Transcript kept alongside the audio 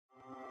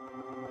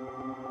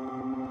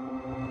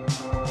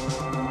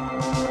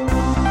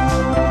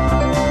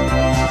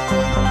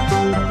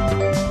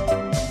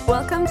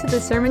the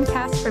sermon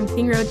cast from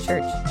King Road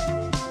Church.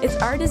 It's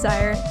our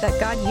desire that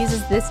God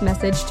uses this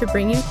message to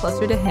bring you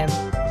closer to Him.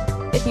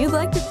 If you'd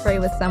like to pray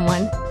with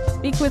someone,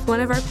 speak with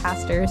one of our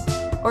pastors,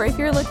 or if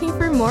you're looking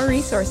for more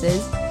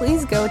resources,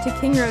 please go to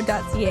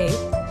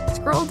kingroad.ca,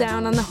 scroll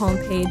down on the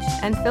homepage,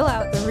 and fill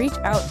out the Reach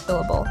Out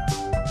fillable.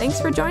 Thanks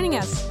for joining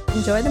us.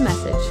 Enjoy the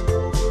message.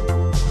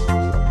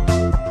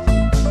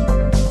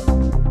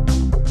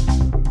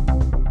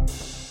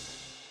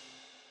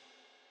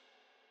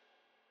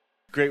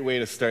 Great way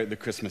to start the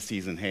Christmas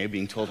season, hey?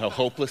 Being told how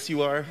hopeless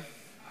you are.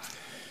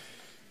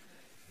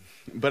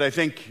 But I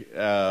think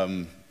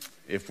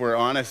if we're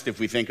honest, if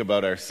we think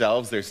about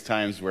ourselves, there's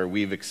times where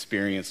we've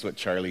experienced what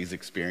Charlie's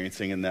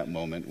experiencing in that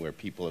moment, where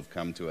people have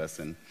come to us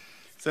and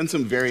said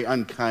some very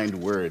unkind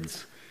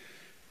words,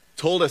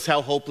 told us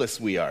how hopeless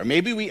we are.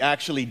 Maybe we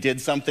actually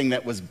did something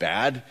that was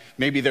bad.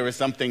 Maybe there was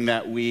something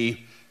that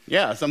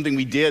something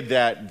we did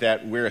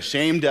that we're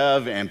ashamed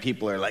of, and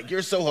people are like,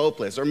 you're so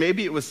hopeless. Or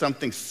maybe it was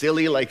something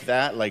silly like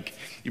that, like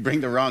you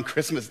bring the wrong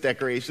Christmas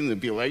decorations and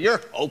people are like,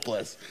 you're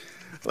hopeless.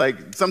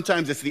 Like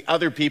sometimes it's the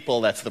other people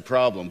that's the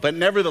problem. But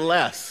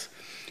nevertheless,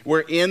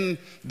 we're in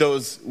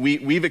those,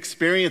 we've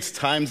experienced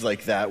times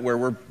like that where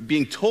we're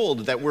being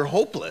told that we're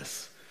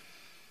hopeless.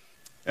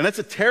 And that's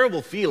a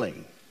terrible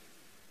feeling.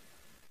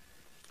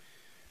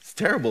 It's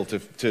terrible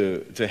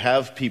to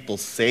have people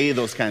say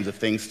those kinds of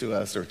things to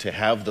us or to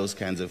have those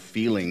kinds of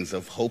feelings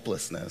of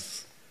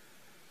hopelessness.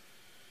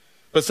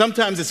 But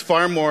sometimes it's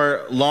far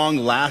more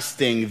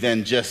long-lasting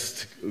than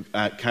just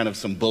kind of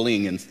some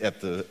bullying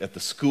at the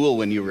school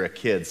when you were a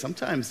kid.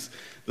 Sometimes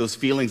those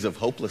feelings of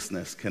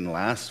hopelessness can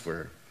last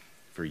for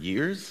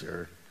years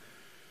or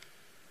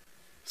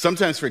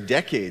sometimes for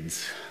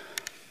decades.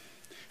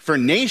 For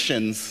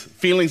nations,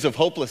 feelings of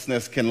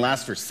hopelessness can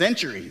last for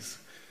centuries.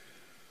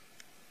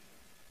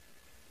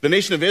 The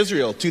nation of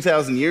Israel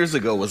 2,000 years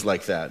ago was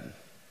like that.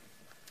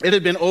 It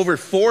had been over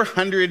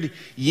 400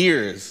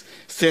 years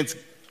since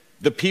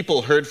the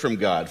people heard from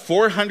God.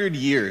 400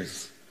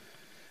 years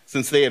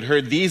since they had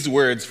heard these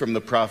words from the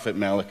prophet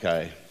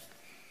Malachi.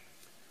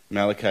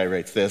 Malachi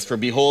writes this, "For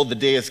behold, the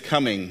day is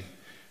coming,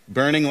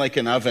 burning like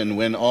an oven,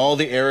 when all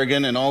the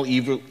arrogant and all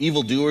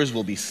evildoers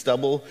will be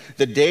stubble.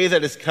 The day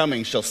that is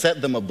coming shall set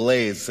them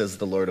ablaze, says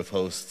the Lord of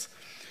hosts,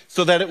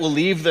 so that it will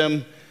leave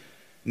them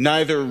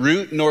neither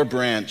root nor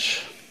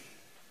branch.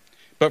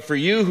 But for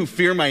you who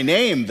fear my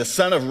name, the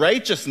Son of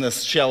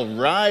Righteousness shall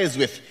rise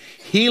with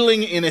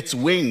healing in its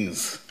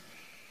wings.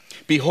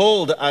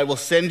 Behold, I will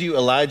send you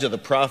Elijah the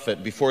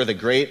prophet before the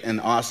great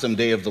and awesome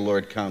day of the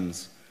Lord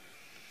comes.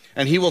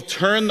 And he will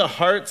turn the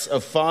hearts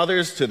of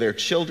fathers to their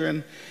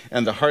children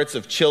and the hearts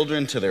of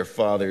children to their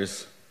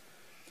fathers,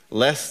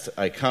 lest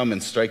I come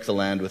and strike the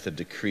land with a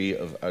decree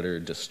of utter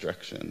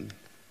destruction."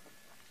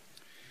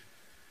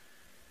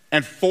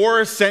 And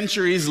 4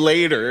 centuries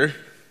later,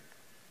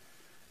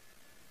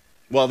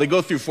 they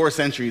go through 4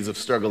 centuries of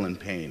struggle and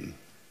pain.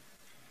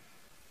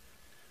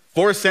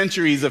 4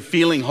 centuries of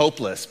feeling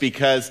hopeless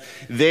because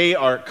they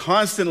are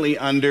constantly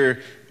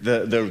under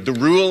the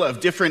rule of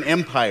different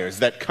empires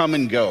that come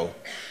and go.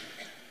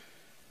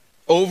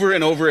 Over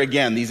and over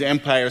again, these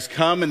empires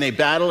come and they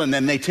battle and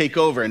then they take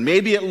over. And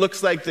maybe it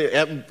looks like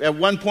at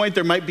one point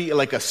there might be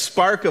like a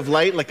spark of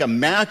light, like a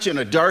match in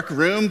a dark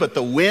room, but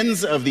the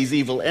winds of these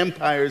evil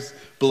empires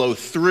blow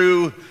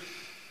through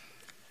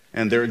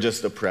and they're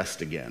just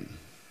oppressed again.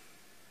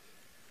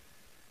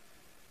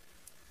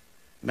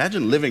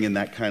 Imagine living in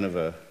that kind of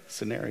a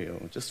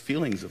scenario, just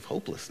feelings of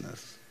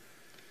hopelessness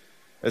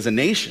as a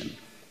nation.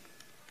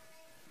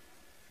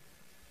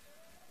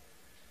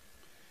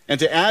 And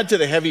to add to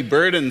the heavy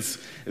burdens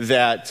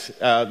that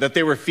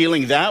they were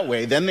feeling that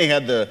way, then they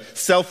had the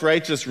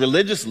self-righteous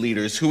religious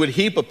leaders who would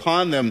heap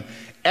upon them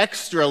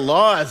extra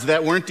laws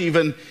that weren't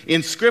even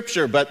in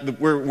Scripture, but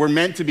were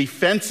meant to be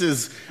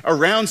fences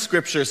around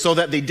Scripture so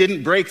that they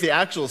didn't break the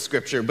actual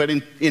Scripture. But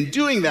in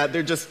doing that,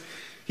 they're just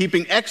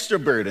heaping extra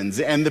burdens,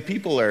 and the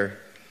people are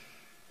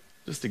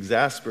just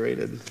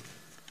exasperated,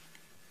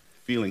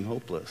 feeling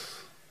hopeless.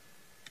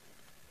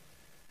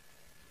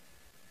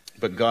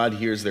 But God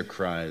hears their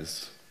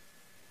cries.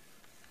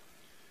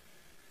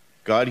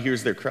 God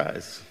hears their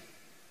cries.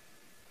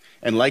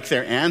 And like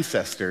their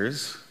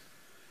ancestors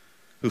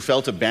who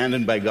felt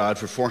abandoned by God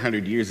for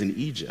 400 years in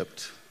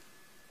Egypt,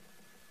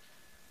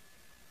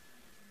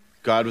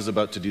 God was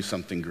about to do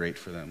something great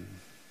for them.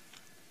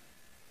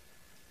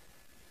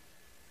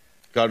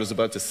 God was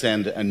about to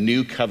send a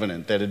new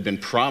covenant that had been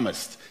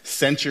promised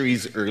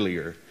centuries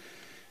earlier.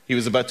 He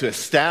was about to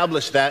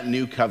establish that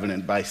new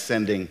covenant by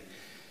sending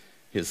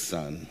his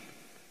Son.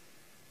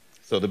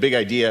 So the big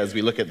idea as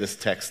we look at this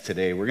text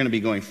today, we're going to be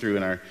going through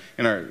the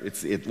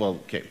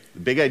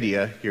big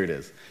idea, here it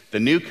is. The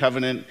new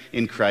covenant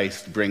in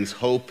Christ brings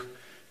hope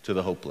to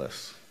the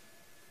hopeless.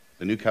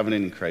 The new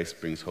covenant in Christ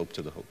brings hope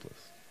to the hopeless.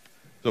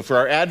 So for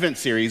our Advent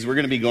series, we're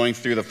going to be going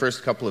through the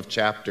first couple of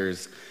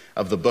chapters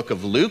of the book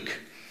of Luke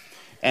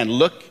and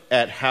look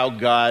at how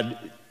God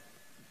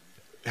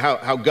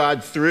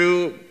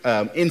through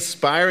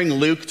inspiring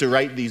Luke to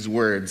write these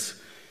words,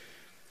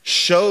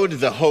 showed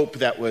the hope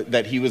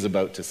that he was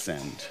about to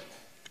send.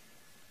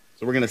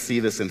 So we're going to see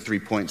this in 3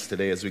 points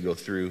today as we go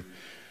through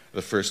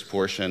the first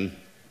portion.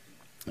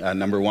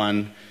 Number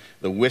 1,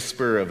 the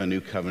whisper of a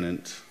new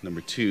covenant.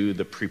 Number 2,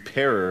 the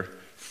preparer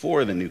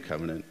for the new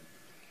covenant.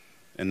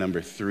 And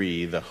number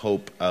 3, the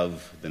hope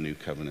of the new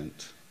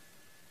covenant.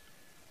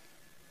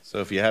 So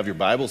if you have your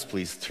Bibles,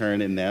 please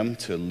turn in them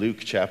to Luke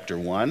chapter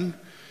 1.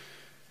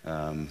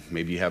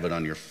 Maybe you have it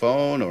on your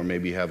phone, or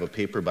maybe you have a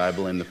paper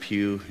Bible in the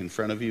pew in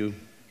front of you.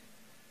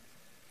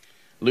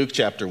 Luke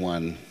chapter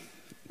 1,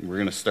 we're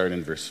going to start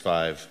in verse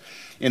 5.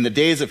 In the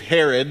days of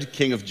Herod,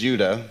 king of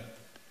Judah,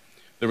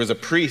 there was a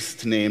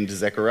priest named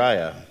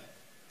Zechariah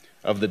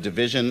of the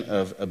division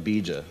of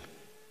Abijah.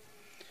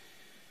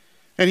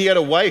 And he had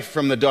a wife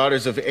from the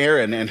daughters of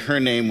Aaron, and her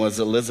name was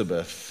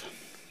Elizabeth.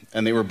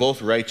 And they were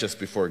both righteous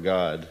before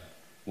God,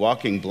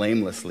 walking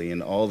blamelessly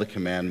in all the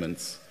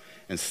commandments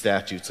and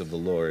statutes of the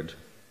Lord.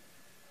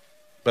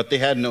 But they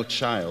had no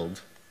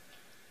child,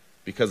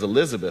 because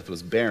Elizabeth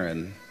was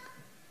barren,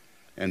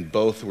 and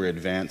both were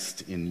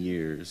advanced in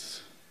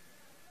years.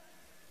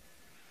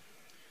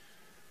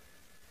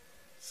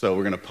 So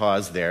we're going to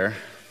pause there.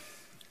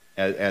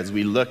 As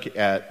we look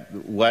at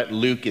what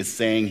Luke is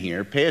saying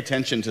here, pay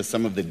attention to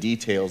some of the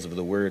details of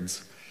the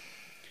words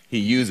he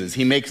uses.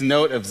 He makes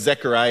note of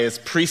Zechariah's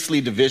priestly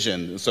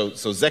division. So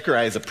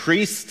Zechariah is a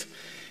priest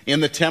in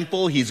the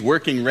temple. He's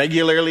working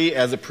regularly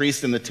as a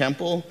priest in the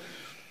temple.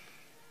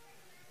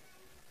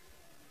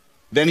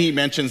 Then he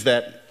mentions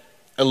that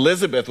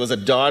Elizabeth was a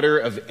daughter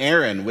of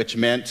Aaron, which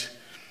meant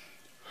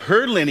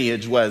her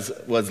lineage was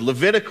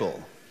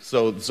Levitical.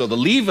 So the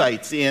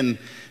Levites in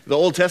the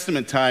Old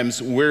Testament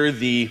times were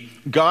the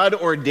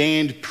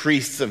God-ordained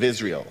priests of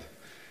Israel.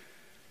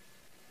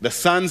 The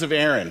sons of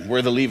Aaron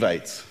were the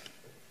Levites.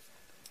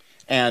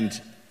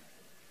 And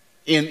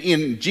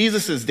in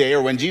Jesus' day,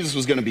 or when Jesus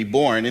was going to be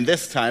born, in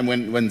this time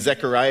when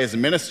Zechariah is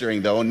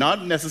ministering, though,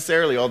 not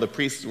necessarily all the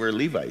priests were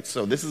Levites.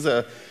 So this is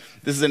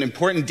an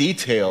important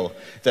detail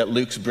that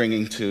Luke's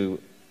bringing to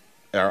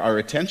our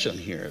attention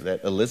here,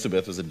 that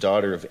Elizabeth was a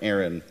daughter of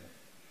Aaron.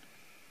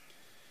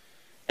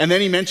 And then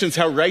he mentions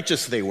how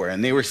righteous they were,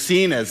 and they were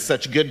seen as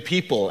such good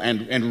people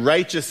and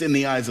righteous in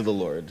the eyes of the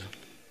Lord.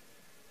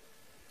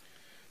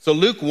 So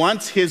Luke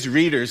wants his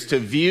readers to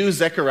view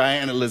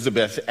Zechariah and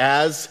Elizabeth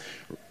as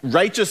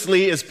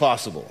righteously as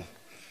possible.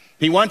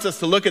 He wants us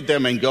to look at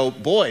them and go,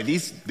 boy,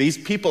 these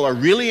people are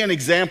really an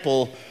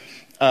example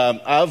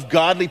of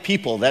godly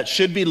people that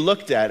should be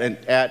looked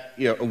at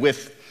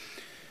with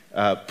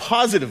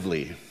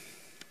positively.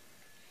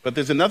 But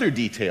there's another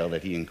detail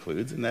that he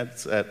includes, and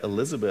that's that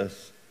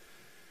Elizabeth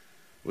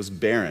was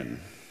barren.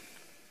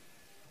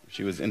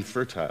 She was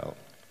infertile.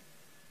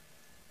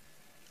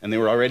 And they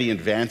were already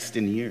advanced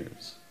in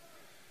years.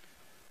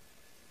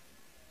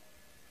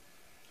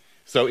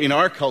 So in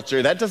our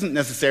culture, that doesn't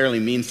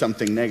necessarily mean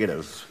something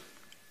negative.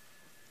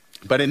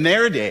 But in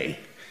their day,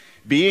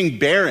 being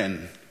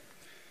barren,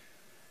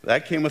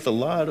 that came with a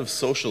lot of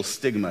social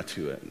stigma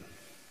to it.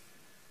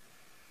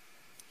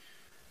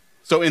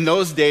 So in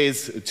those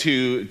days,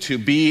 to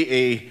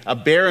be a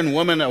barren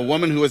woman, a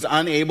woman who was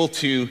unable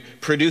to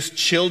produce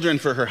children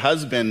for her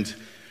husband,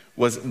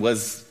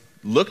 was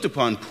looked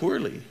upon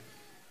poorly,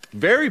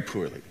 very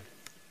poorly.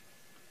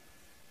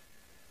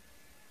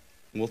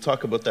 We'll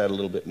talk about that a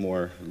little bit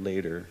more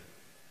later.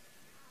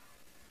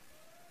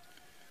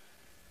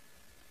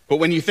 But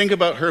when you think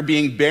about her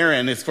being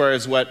barren, as far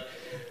as what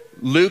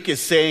Luke is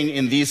saying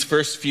in these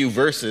first few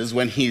verses,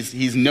 when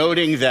he's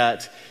noting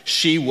that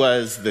she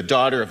was the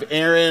daughter of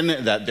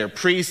Aaron, that they're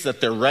priests,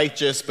 that they're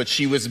righteous, but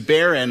she was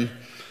barren.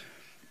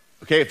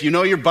 Okay, if you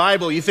know your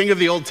Bible, you think of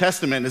the Old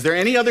Testament. Is there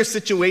any other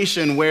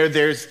situation where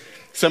there's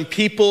some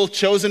people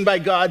chosen by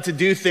God to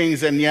do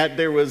things and yet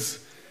there was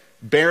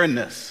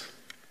barrenness?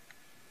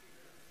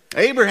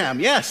 Abraham,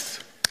 yes.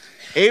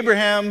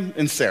 Abraham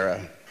and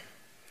Sarah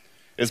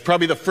is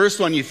probably the first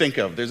one you think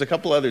of. There's a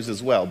couple others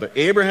as well, but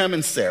Abraham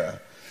and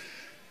Sarah.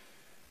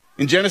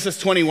 In Genesis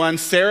 21,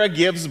 Sarah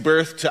gives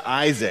birth to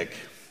Isaac.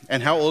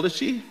 And how old is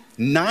she?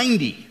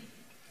 90.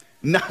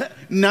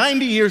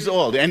 90 years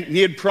old. And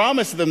he had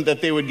promised them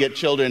that they would get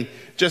children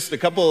just a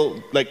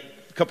couple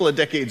of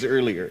decades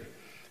earlier.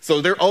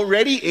 So they're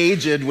already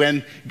aged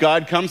when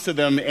God comes to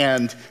them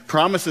and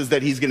promises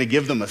that he's going to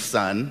give them a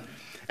son.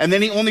 And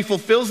then he only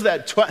fulfills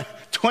that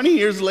 20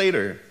 years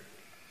later.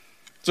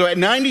 So at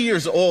 90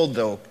 years old,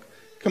 though,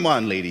 come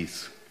on,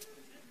 ladies.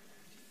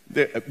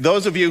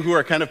 Those of you who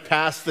are kind of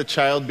past the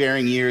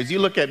childbearing years, you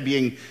look at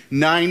being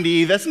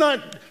 90, that's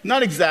not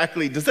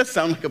exactly, does that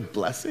sound like a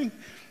blessing?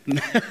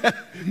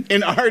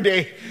 In our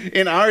day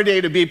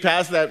to be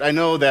past that, I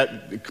know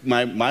that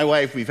my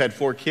wife, we've had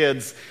 4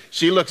 kids,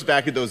 she looks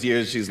back at those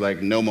years, she's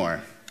like, no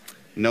more.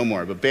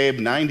 But babe,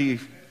 90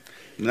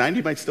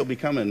 might still be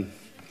coming.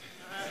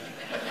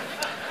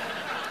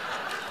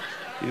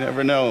 You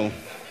never know.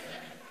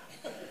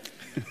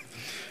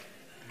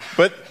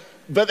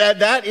 But at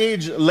that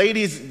age,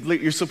 ladies,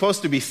 you're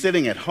supposed to be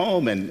sitting at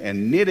home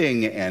and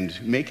knitting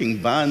and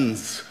making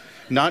buns,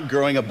 not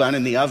growing a bun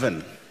in the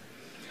oven.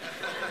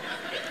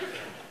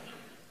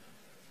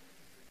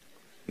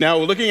 Now,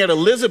 we're looking at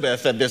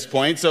Elizabeth at this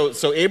point.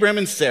 So Abraham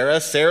and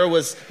Sarah. Sarah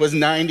was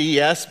 90,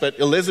 yes, but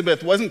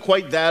Elizabeth wasn't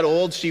quite that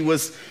old. She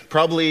was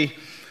probably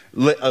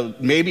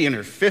maybe in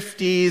her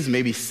 50s,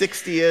 maybe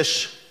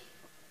 60-ish.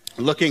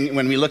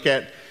 When we look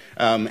at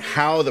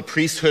how the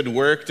priesthood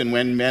worked and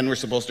when men were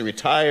supposed to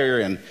retire,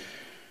 and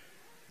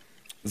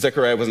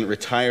Zechariah wasn't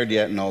retired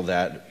yet and all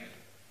that.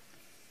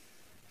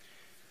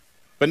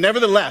 But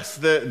nevertheless,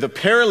 the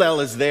parallel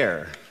is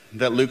there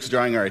that Luke's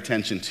drawing our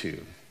attention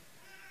to.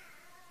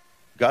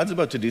 God's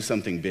about to do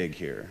something big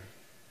here.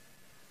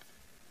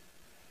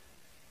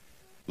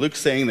 Luke's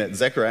saying that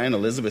Zechariah and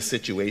Elizabeth's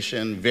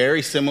situation,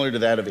 very similar to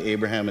that of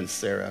Abraham and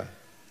Sarah.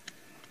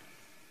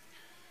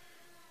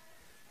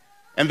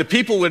 And the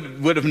people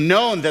would have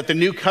known that the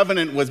new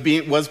covenant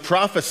was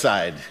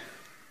prophesied,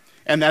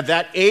 and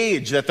that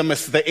age, that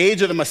the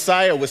age of the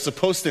Messiah was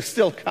supposed to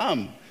still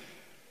come.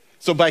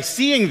 So by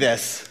seeing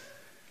this,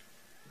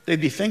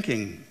 they'd be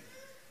thinking,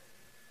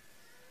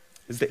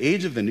 is the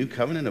age of the new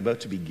covenant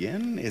about to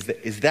begin?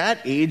 Is that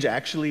age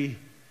actually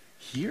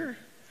here?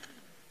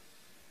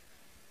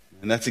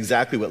 And that's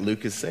exactly what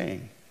Luke is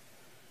saying.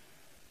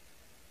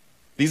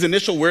 These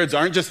initial words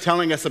aren't just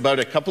telling us about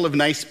a couple of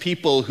nice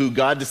people who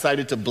God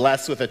decided to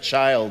bless with a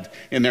child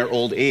in their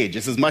old age.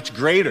 This is much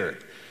greater.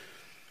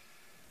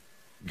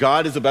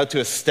 God is about to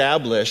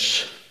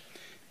establish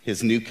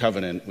his new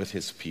covenant with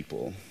his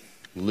people.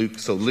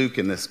 Luke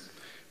in this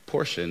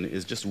portion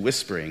is just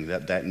whispering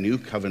that new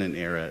covenant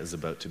era is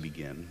about to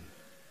begin.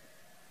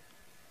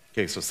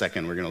 Okay, so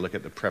second, we're going to look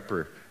at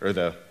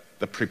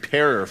the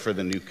preparer for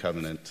the new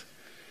covenant.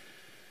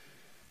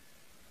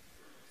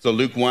 So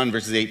Luke 1,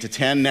 verses 8 to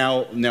 10,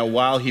 now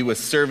while he was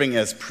serving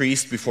as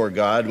priest before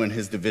God when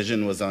his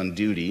division was on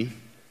duty,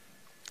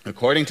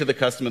 according to the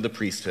custom of the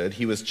priesthood,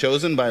 he was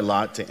chosen by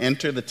Lot to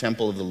enter the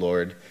temple of the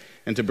Lord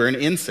and to burn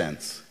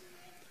incense.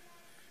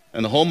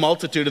 And the whole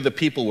multitude of the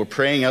people were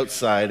praying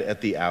outside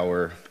at the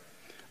hour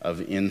of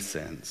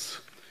incense.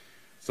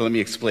 So let me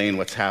explain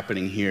what's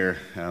happening here.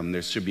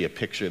 There should be a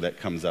picture that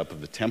comes up of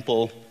the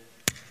temple.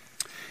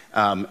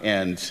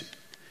 And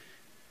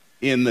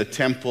in the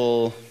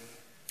temple,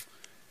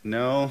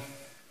 no,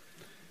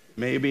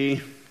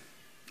 maybe,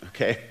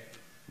 okay,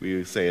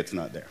 we say it's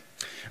not there.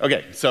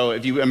 Okay, so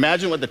if you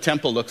imagine what the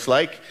temple looks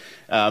like,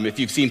 if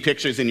you've seen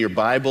pictures in your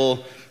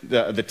Bible,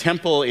 the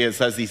temple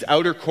has these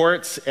outer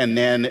courts, and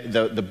then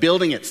the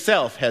building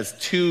itself has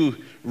two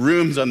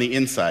rooms on the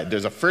inside.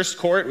 There's a first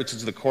court, which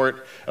is the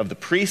court of the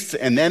priests,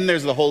 and then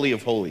there's the Holy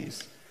of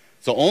Holies.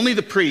 So only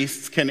the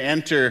priests can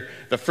enter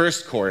the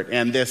first court,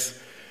 and there's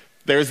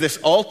this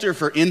altar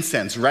for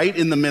incense right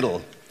in the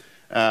middle,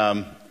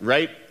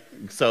 right.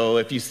 So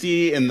if you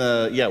see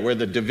where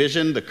the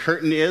division, the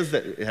curtain is,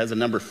 that it has a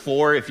number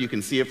 4, if you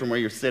can see it from where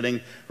you're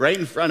sitting, right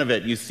in front of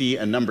it you see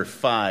a number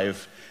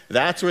 5.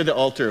 That's where the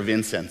altar of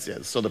incense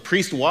is. So the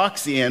priest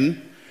walks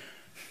in,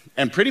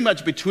 and pretty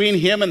much between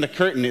him and the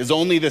curtain is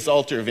only this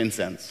altar of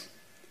incense.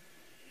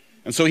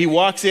 And so he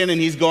walks in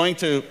and he's going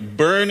to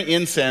burn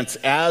incense,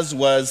 as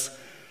was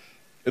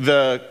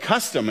the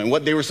custom and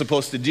what they were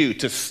supposed to do,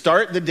 to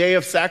start the day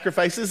of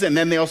sacrifices, and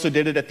then they also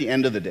did it at the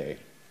end of the day.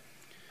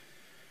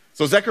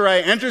 So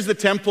Zechariah enters the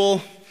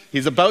temple.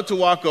 He's about to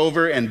walk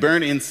over and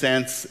burn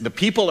incense. The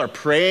people are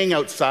praying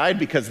outside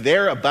because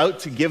they're about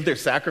to give their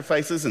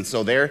sacrifices, and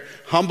so they're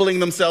humbling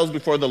themselves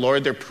before the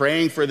Lord. They're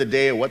praying for the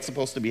day of what's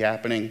supposed to be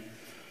happening.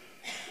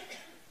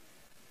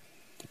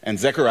 And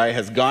Zechariah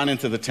has gone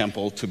into the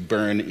temple to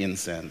burn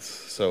incense.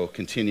 So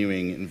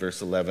continuing in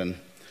verse 11,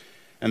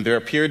 and there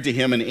appeared to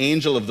him an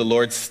angel of the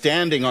Lord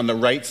standing on the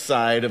right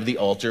side of the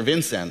altar of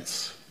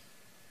incense.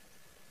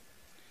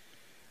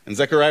 And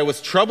Zechariah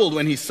was troubled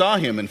when he saw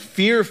him, and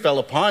fear fell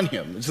upon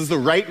him. This is the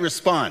right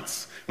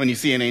response when you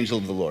see an angel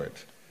of the Lord.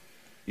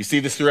 You see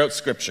this throughout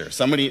Scripture.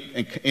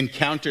 Somebody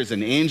encounters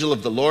an angel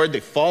of the Lord,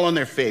 they fall on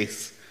their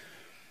face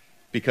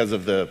because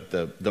of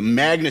the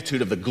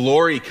magnitude of the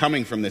glory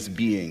coming from this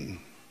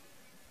being.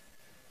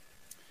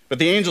 But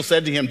the angel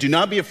said to him, "Do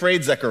not be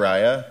afraid,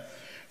 Zechariah,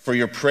 for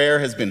your prayer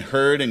has been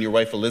heard, and your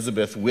wife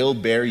Elizabeth will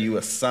bear you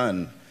a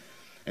son.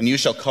 And you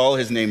shall call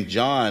his name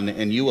John,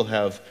 and you will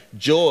have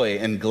joy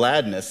and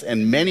gladness,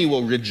 and many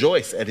will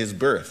rejoice at his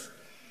birth.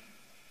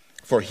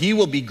 For he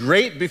will be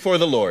great before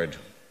the Lord,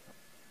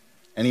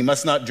 and he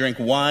must not drink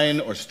wine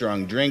or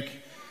strong drink,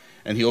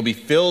 and he will be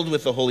filled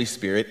with the Holy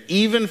Spirit,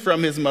 even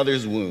from his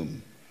mother's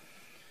womb.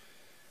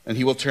 And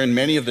he will turn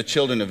many of the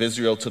children of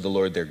Israel to the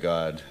Lord their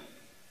God.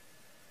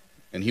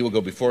 And he will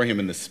go before him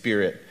in the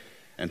spirit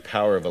and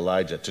power of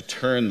Elijah, to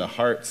turn the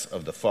hearts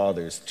of the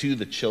fathers to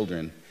the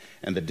children,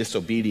 and the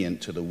disobedient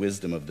to the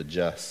wisdom of the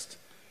just,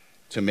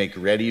 to make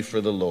ready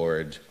for the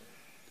Lord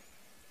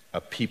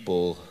a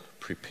people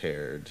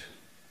prepared."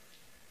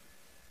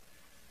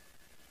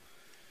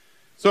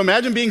 So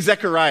imagine being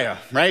Zechariah,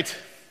 right?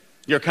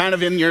 You're kind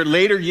of in your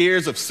later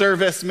years of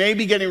service,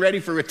 maybe getting ready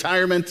for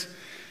retirement.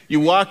 You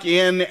walk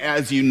in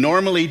as you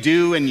normally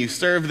do and you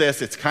serve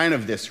this. It's kind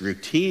of this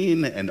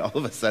routine, and all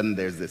of a sudden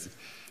there's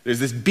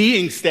this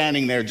being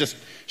standing there just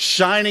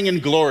shining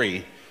in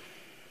glory.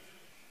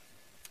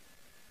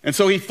 And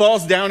so he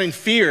falls down in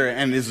fear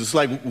and is just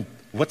like,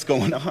 what's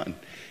going on?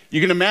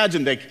 You can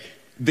imagine like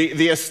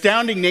the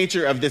astounding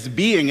nature of this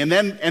being. And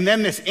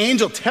then this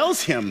angel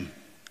tells him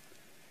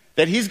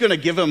that he's going to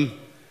give him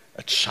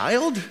a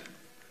child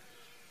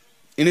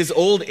in his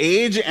old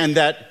age, and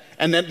that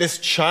this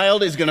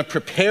child is going to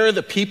prepare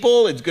the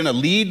people, it's going to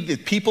lead the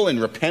people in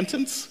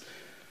repentance.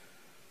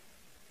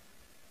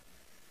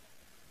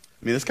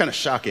 I mean, that's kind of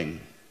shocking,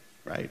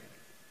 right?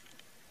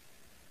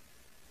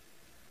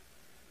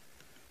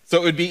 So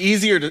it would be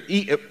easier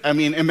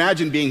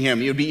imagine being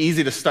him. It would be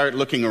easy to start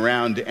looking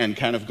around and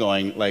kind of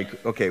going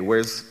like, okay,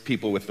 where's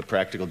people with the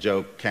practical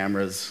joke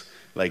cameras?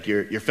 Like,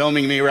 you're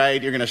filming me,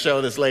 right? You're going to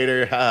show this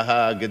later. Ha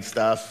ha, good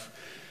stuff.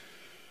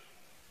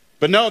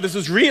 But no, this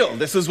is real.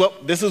 This is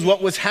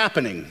what was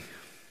happening.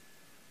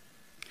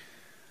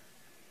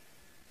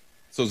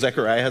 So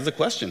Zechariah has a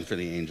question for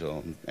the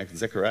angel.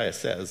 Zechariah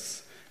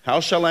says, "How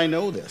shall I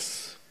know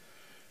this?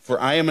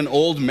 For I am an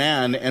old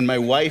man, and my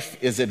wife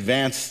is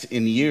advanced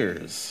in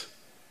years."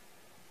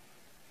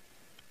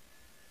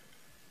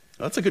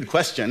 Well, that's a good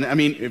question. I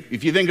mean,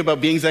 if you think about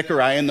being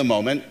Zechariah in the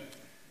moment,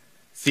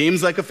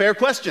 seems like a fair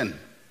question.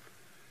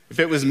 If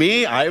it was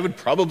me, I would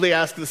probably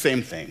ask the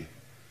same thing,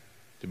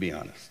 to be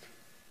honest.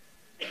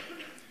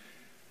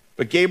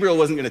 But Gabriel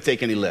wasn't going to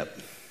take any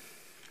lip.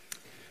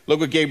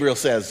 Look what Gabriel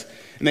says.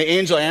 And the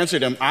angel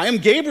answered him, "I am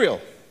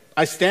Gabriel.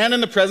 I stand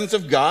in the presence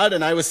of God,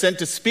 and I was sent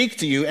to speak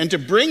to you and to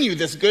bring you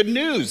this good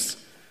news.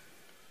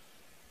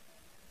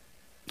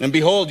 And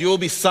behold, you will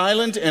be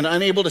silent and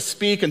unable to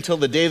speak until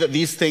the day that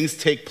these things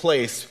take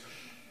place,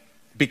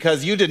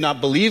 because you did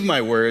not believe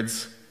my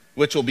words,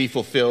 which will be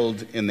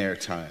fulfilled in their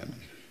time."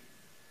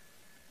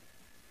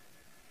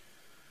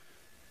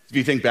 If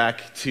you think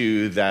back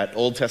to that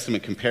Old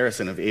Testament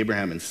comparison of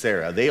Abraham and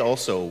Sarah, they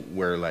also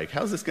were like,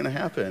 how's this going to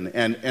happen?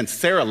 And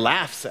Sarah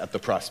laughs at the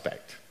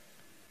prospect.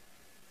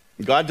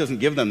 God doesn't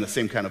give them the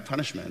same kind of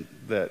punishment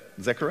that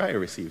Zechariah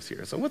receives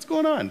here. So what's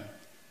going on?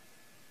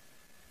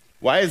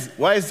 Why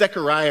does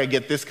Zechariah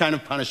get this kind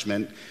of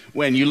punishment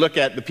when you look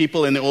at the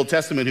people in the Old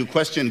Testament who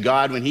question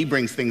God when he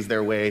brings things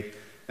their way,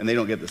 and they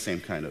don't get the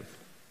same kind of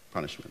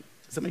punishment?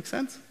 Does that make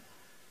sense?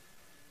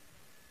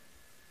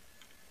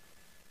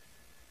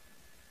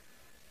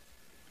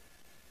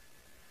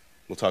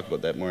 We'll talk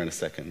about that more in a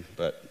second.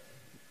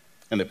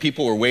 And the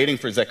people were waiting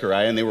for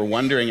Zechariah, and they were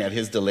wondering at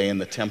his delay in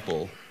the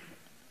temple.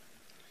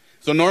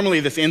 So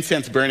normally this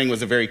incense burning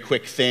was a very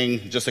quick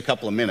thing, just a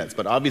couple of minutes,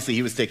 but obviously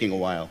he was taking a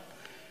while.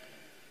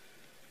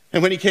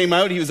 And when he came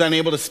out, he was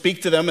unable to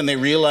speak to them, and they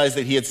realized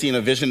that he had seen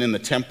a vision in the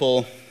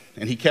temple,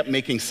 and he kept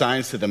making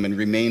signs to them and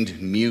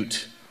remained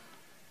mute.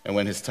 And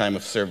when his time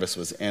of service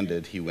was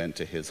ended, he went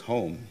to his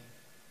home.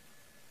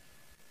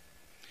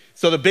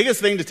 So the biggest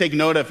thing to take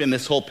note of in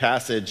this whole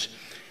passage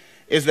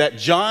is that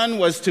John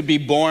was to be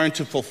born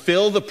to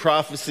fulfill the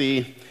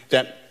prophecy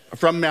that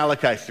from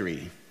Malachi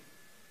 3.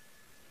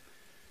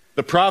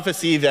 The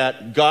prophecy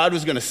that God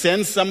was going to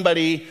send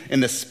somebody in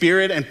the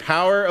spirit and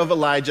power of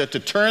Elijah to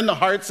turn the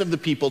hearts of the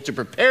people, to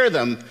prepare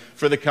them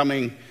for the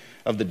coming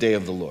of the day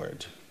of the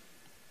Lord.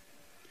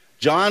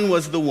 John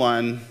was the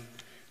one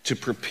to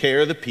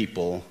prepare the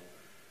people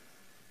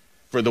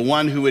for the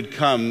one who would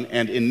come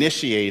and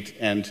initiate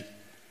and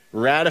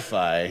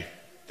ratify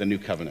the new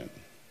covenant.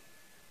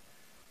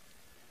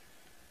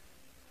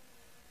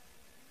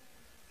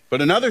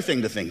 But another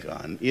thing to think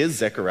on is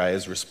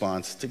Zechariah's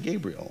response to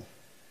Gabriel.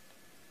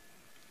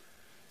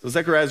 So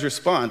Zechariah's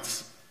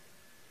response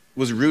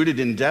was rooted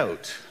in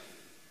doubt.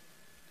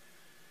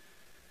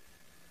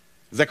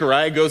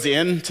 Zechariah goes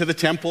into the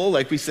temple,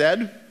 like we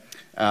said.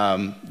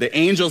 The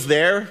angel's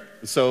there.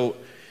 So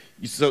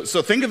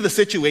think of the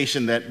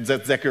situation that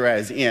Zechariah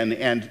is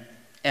in,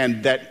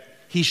 and that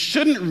he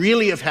shouldn't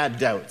really have had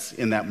doubts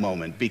in that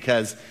moment,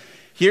 because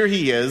here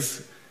he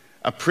is,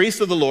 a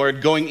priest of the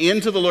Lord, going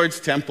into the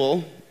Lord's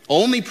temple.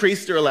 Only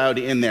priests are allowed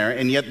in there,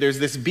 and yet there's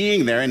this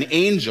being there, an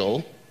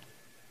angel,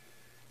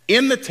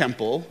 in the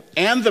temple,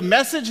 and the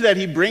message that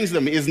he brings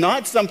them is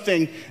not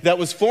something that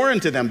was foreign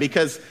to them,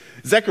 because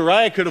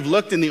Zechariah could have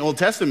looked in the Old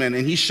Testament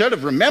and he should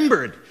have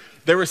remembered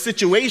there were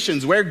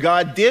situations where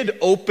God did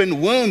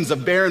open wombs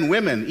of barren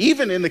women,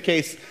 even in the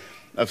case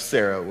of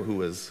Sarah, who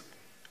was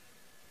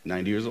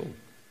 90 years old.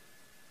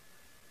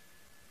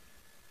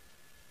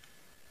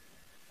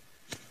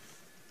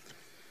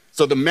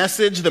 So the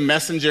message, the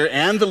messenger,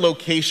 and the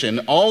location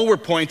all were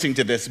pointing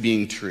to this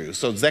being true.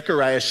 So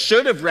Zechariah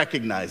should have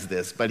recognized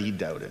this, but he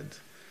doubted.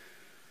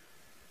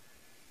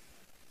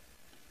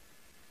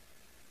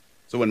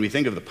 So when we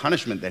think of the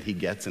punishment that he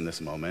gets in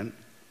this moment,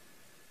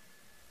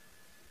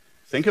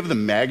 think of the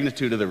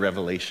magnitude of the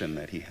revelation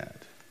that he had.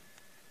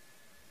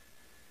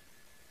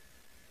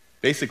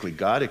 Basically,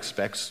 God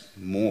expects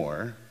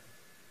more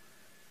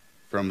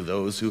from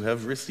those who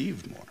have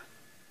received more.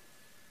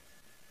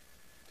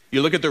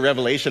 You look at the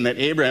revelation that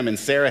Abraham and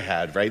Sarah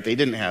had, right? They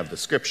didn't have the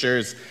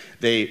scriptures.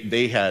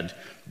 They had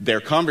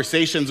their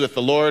conversations with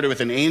the Lord or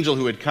with an angel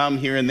who had come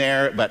here and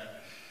there.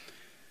 But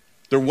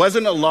There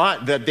wasn't a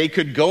lot that they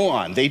could go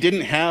on. They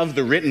didn't have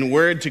the written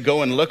word to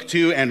go and look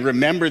to and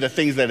remember the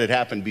things that had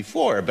happened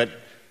before. But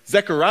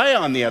Zechariah,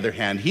 on the other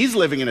hand, he's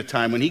living in a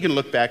time when he can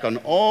look back on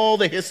all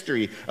the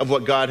history of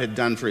what God had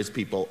done for his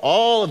people,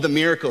 all of the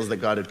miracles that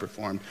God had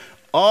performed,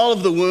 all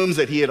of the wombs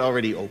that he had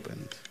already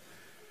opened.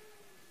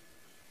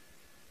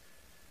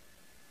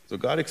 So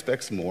God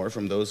expects more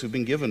from those who've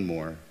been given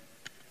more.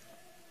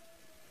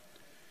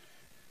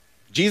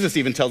 Jesus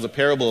even tells a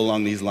parable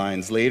along these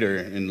lines later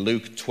in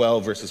Luke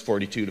 12, verses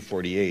 42 to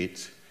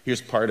 48.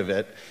 Here's part of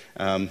it.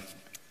 And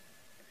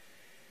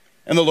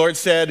the Lord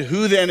said,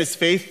 Who then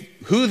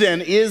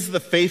is the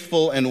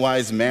faithful and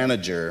wise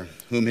manager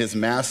whom his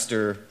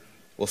master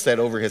will set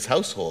over his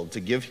household to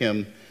give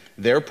him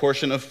their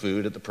portion of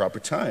food at the proper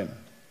time?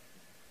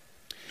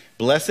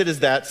 Blessed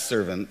is that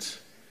servant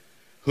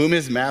whom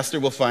his master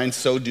will find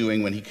so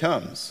doing when he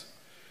comes.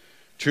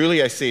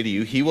 Truly I say to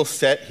you, he will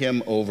set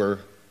him over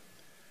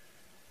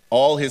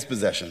all his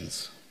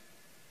possessions.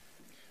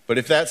 But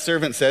if that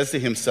servant says to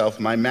himself,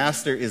 My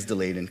master is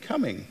delayed in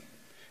coming,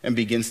 and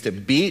begins to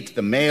beat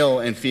the male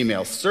and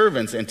female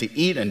servants and to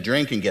eat and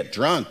drink and get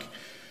drunk,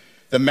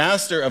 the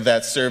master of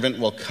that servant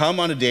will come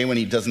on a day when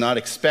he does not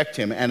expect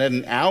him, and at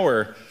an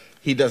hour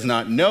he does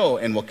not know,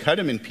 and will cut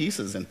him in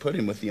pieces and put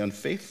him with the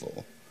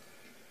unfaithful.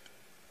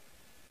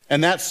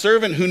 And that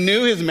servant who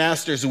knew his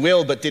master's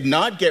will but did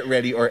not get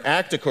ready or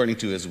act according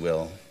to his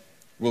will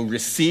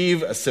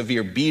receive a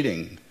severe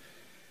beating.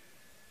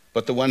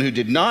 But the one who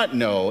did not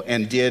know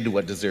and did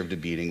what deserved a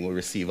beating will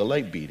receive a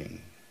light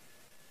beating.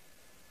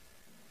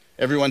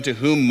 Everyone to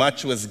whom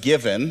much was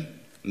given,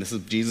 and this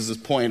is Jesus'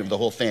 point of the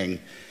whole thing,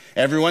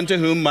 everyone to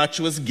whom much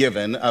was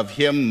given, of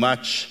him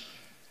much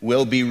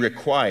will be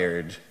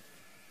required.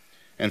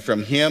 And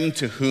from him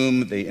to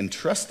whom they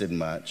entrusted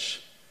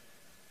much,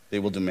 they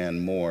will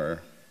demand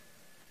more.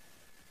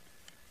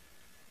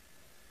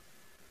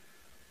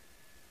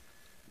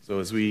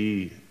 So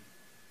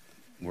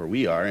where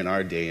we are in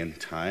our day and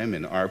time,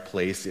 in our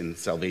place in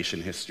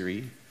salvation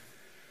history,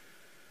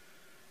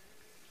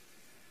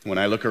 when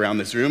I look around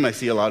this room, I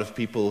see a lot of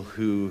people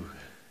who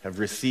have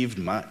received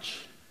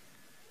much.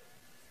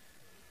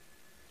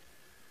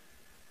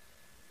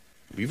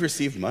 We've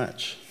received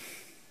much.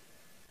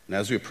 And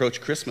as we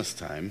approach Christmas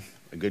time,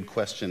 a good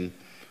question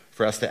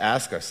for us to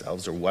ask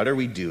ourselves are, what are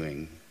we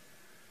doing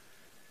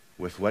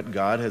with what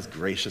God has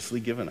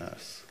graciously given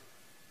us?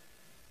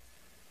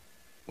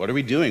 What are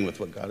we doing with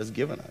what God has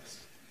given us?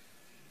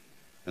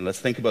 And let's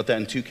think about that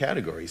in two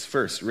categories.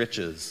 First,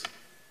 riches.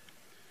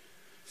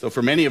 So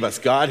for many of us,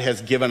 God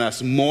has given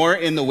us more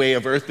in the way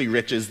of earthly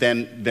riches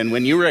than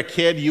when you were a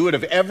kid you would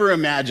have ever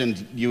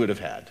imagined you would have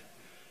had.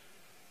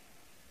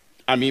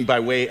 I mean, by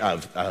way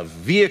of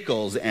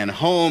vehicles and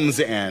homes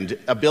and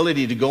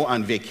ability to go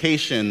on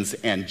vacations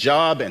and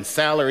job and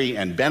salary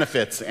and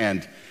benefits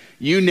and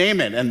you name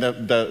it. And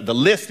the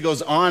list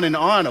goes on and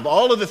on of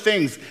all of the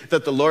things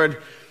that the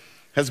Lord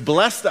has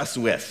blessed us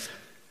with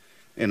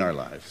in our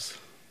lives.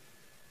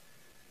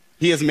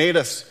 He has made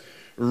us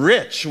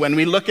rich. When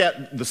we look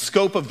at the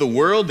scope of the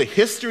world, the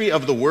history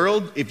of the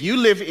world, if you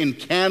live in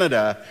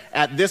Canada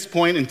at this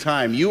point in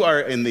time, you are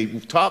in the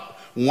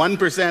top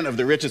 1% of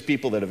the richest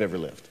people that have ever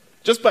lived,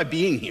 just by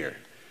being here.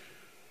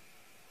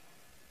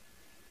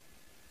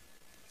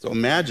 So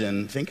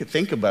imagine,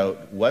 think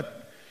about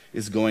what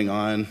is going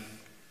on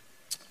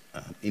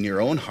in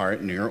your own heart,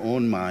 in your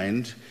own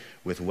mind,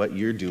 with what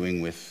you're doing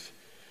with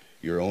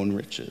your own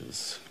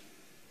riches.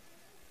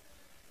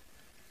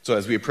 So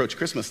as we approach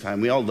Christmas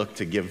time, we all look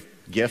to give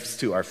gifts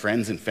to our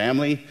friends and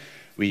family.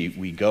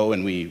 We go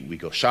and we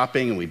go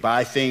shopping and we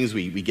buy things.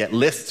 We get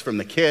lists from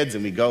the kids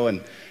and we go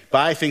and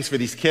buy things for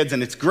these kids,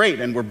 and it's great.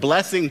 And we're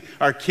blessing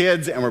our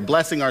kids and we're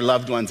blessing our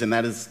loved ones, and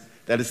that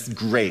is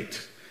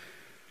great.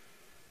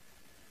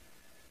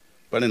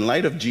 But in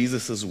light of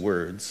Jesus'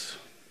 words,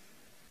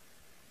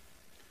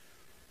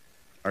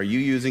 are you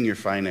using your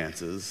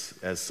finances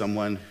as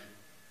someone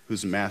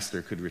whose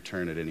master could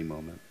return at any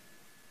moment?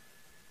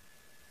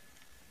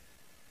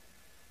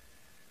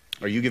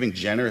 Are you giving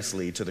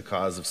generously to the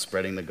cause of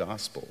spreading the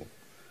gospel?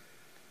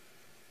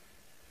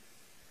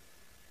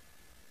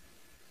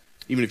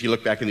 Even if you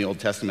look back in the Old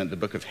Testament, the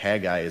book of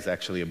Haggai is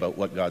actually about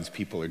what God's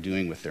people are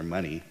doing with their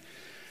money.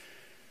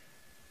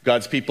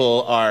 God's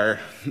people are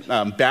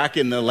back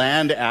in the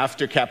land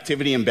after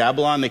captivity in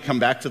Babylon. They come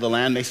back to the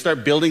land. They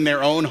start building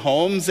their own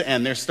homes,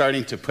 and they're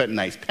starting to put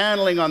nice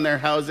paneling on their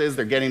houses.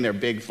 They're getting their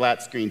big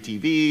flat screen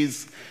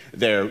TVs.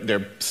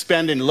 They're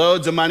spending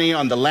loads of money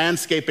on the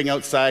landscaping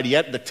outside,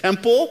 yet the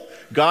temple,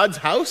 God's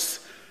house,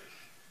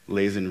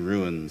 lays in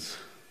ruins.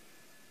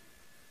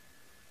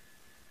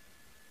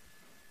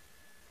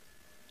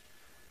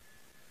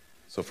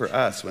 So for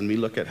us, when we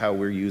look at how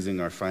we're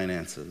using our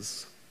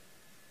finances,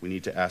 we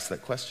need to ask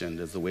that question: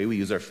 does the way we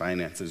use our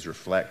finances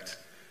reflect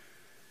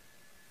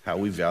how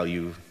we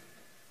value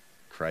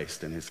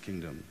Christ and his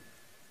kingdom?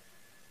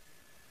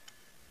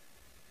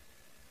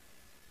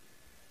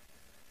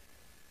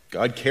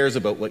 God cares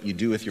about what you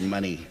do with your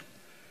money.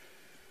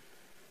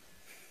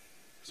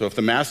 So if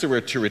the master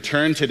were to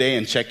return today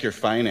and check your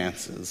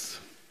finances,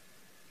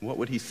 what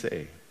would he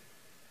say?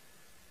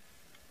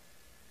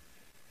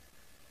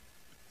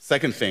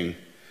 Second thing,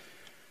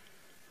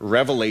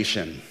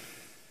 revelation.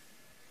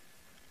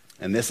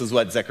 And this is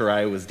what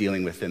Zechariah was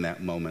dealing with in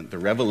that moment, the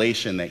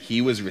revelation that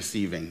he was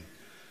receiving.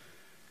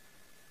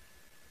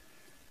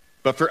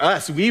 But for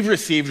us, we've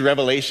received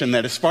revelation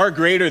that is far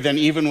greater than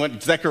even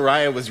what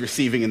Zechariah was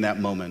receiving in that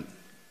moment.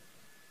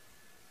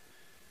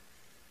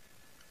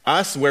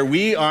 Us, where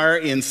we are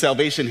in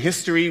salvation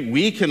history,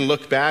 we can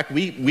look back.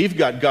 We've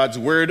got God's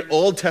word,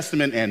 Old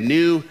Testament and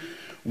New.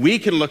 We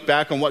can look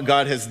back on what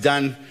God has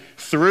done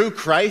through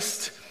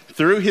Christ,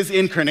 through his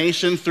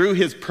incarnation, through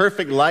his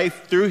perfect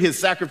life, through his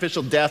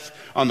sacrificial death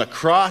on the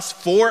cross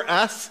for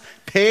us,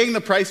 paying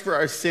the price for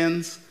our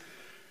sins,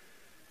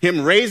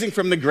 him raising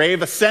from the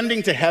grave,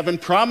 ascending to heaven,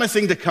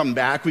 promising to come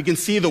back. We can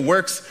see the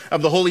works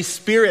of the Holy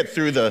Spirit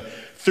through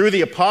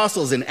the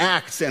apostles in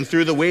Acts and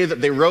through the way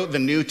that they wrote the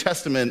New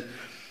Testament,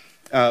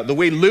 the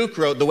way Luke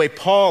wrote, the way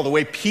Paul, the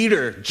way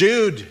Peter,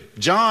 Jude,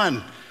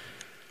 John.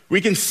 We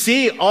can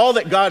see all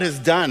that God has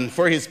done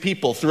for his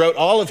people throughout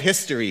all of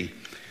history,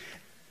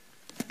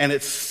 and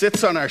it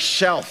sits on our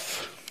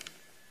shelf.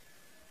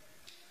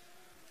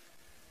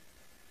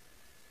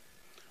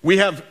 We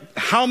have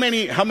how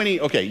many,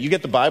 okay, you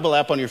get the Bible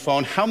app on your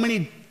phone. How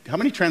many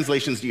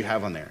translations do you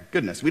have on there?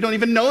 Goodness, we don't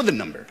even know the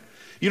number.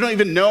 You don't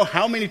even know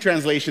how many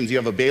translations you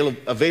have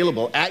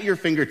available at your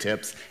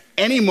fingertips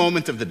any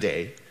moment of the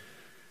day,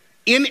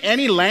 in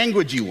any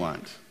language you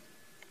want.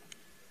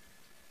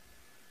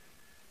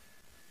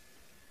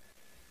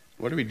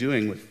 What are we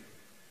doing with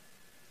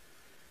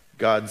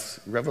God's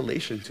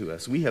revelation to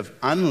us? We have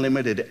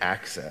unlimited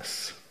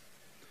access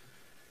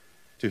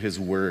to his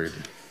word,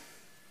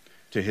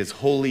 to his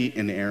holy,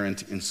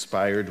 inerrant,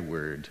 inspired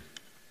word.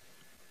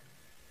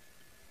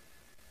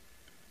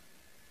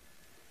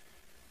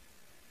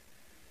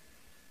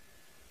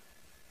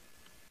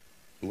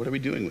 What are we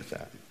doing with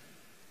that?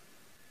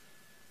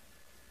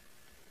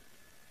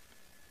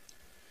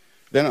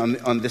 Then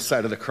on this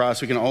side of the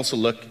cross, we can also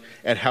look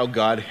at how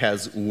God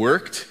has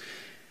worked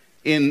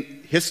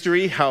in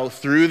history, how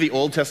through the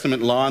Old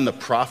Testament law and the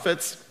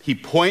prophets, he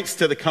points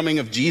to the coming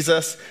of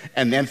Jesus,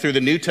 and then through the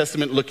New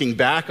Testament, looking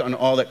back on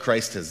all that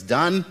Christ has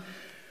done.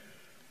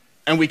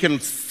 And we can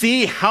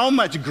see how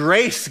much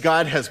grace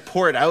God has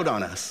poured out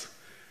on us.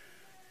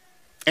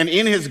 And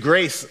in his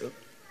grace,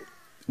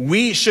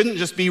 we shouldn't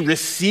just be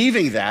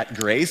receiving that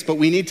grace, but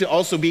we need to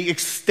also be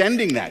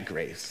extending that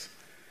grace.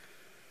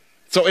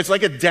 So it's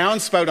like a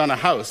downspout on a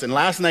house. And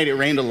last night it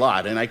rained a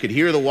lot, and I could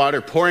hear the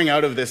water pouring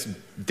out of this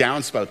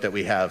downspout that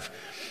we have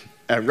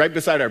right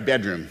beside our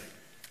bedroom.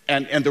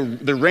 And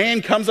the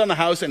rain comes on the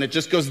house, and it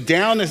just goes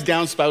down this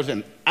downspout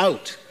and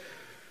out.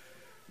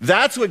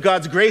 That's what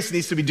God's grace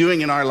needs to be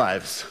doing in our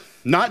lives.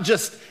 Not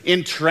just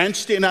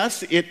entrenched in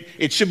us.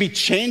 It should be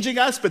changing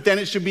us, but then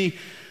it should be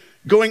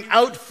going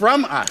out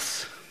from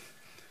us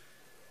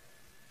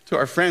to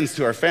our friends,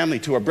 to our family,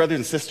 to our brothers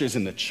and sisters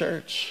in the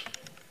church.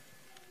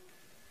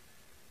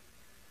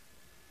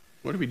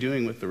 What are we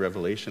doing with the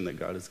revelation that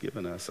God has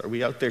given us? Are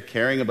we out there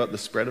caring about the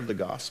spread of the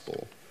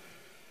gospel?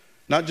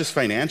 Not just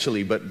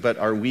financially, but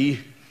are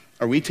we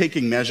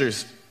taking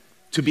measures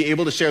to be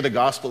able to share the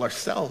gospel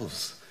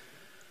ourselves?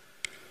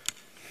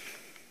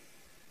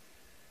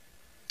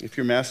 If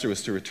your master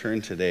was to return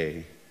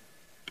today,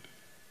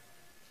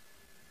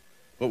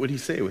 what would he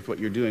say with what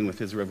you're doing with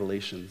his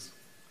revelations?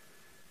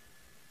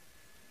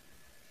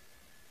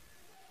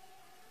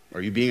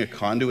 Are you being a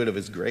conduit of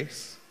his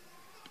grace?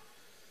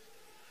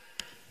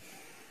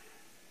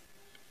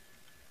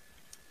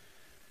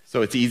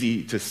 So it's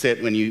easy to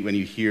sit when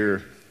you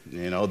hear,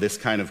 this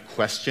kind of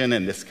question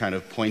and this kind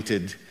of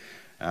pointed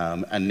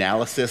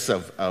analysis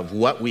of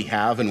what we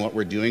have and what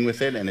we're doing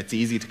with it, and it's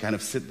easy to kind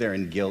of sit there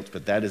in guilt,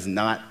 but that is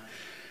not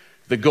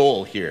the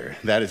goal here.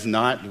 That is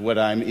not what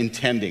I'm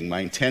intending. My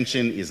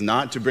intention is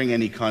not to bring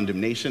any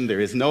condemnation. There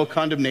is no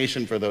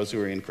condemnation for those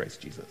who are in Christ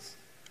Jesus.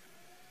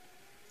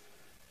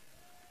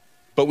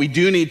 But we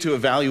do need to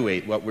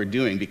evaluate what we're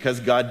doing, because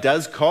God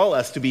does call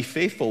us to be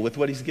faithful with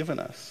what he's given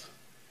us.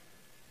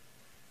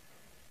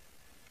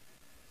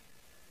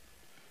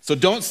 So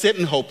don't sit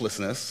in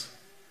hopelessness.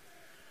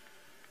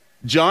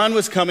 John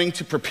was coming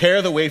to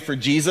prepare the way for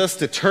Jesus,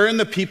 to turn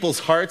the people's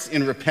hearts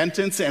in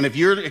repentance. And if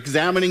you're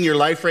examining your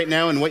life right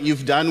now and what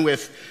you've done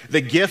with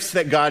the gifts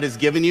that God has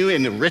given you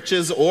in the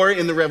riches or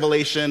in the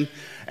revelation,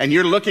 and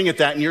you're looking at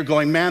that and you're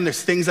going, man,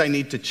 there's things I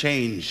need to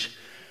change,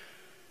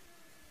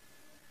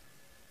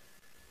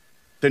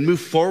 then move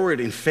forward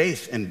in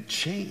faith and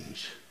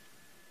change.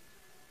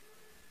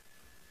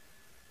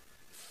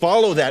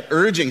 Follow that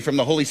urging from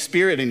the Holy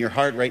Spirit in your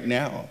heart right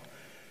now.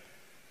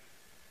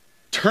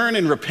 Turn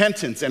in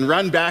repentance and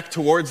run back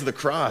towards the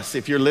cross.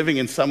 If you're living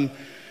in some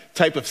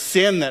type of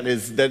sin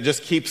that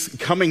just keeps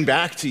coming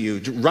back to you,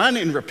 run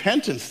in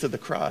repentance to the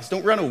cross.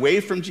 Don't run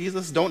away from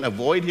Jesus. Don't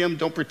avoid him.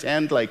 Don't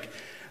pretend like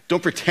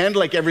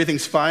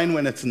everything's fine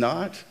when it's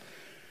not.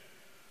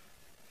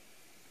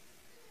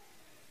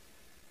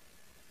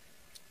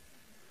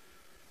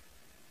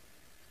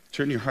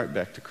 Turn your heart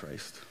back to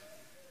Christ.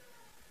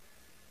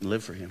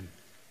 Live for him.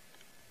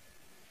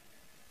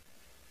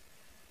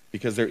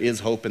 because there is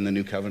hope in the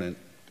new covenant.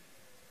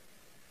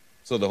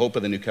 So the hope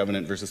of the new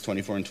covenant, verses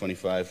 24 and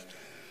 25.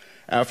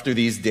 After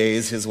these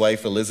days, his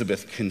wife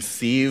Elizabeth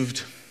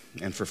conceived,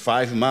 and for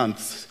 5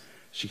 months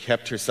she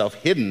kept herself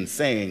hidden,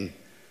 saying,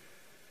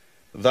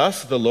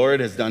 "Thus the Lord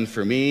has done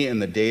for me in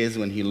the days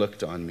when he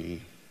looked on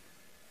me,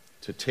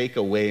 to take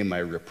away my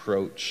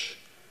reproach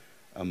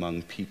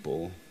among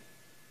people."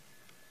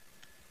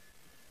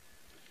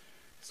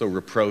 So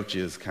reproach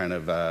is kind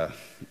of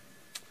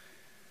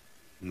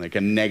like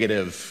a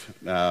negative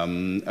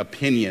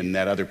opinion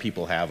that other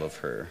people have of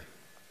her.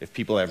 If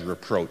people have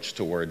reproach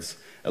towards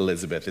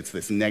Elizabeth, it's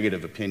this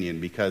negative opinion,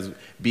 because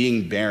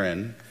being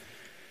barren,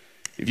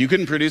 if you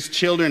couldn't produce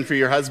children for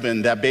your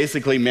husband, that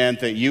basically meant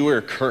that you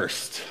were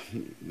cursed.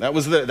 That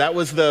was the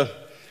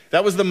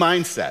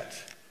mindset.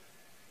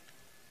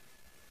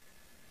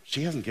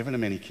 She hasn't given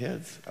him any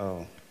kids.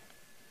 Oh,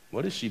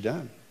 what has she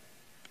done?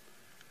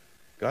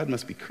 God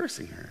must be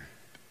cursing her.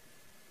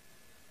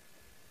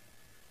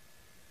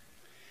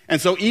 And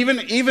so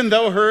even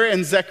though her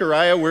and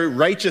Zechariah were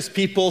righteous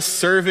people,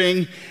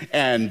 serving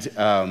and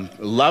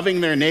loving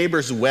their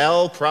neighbors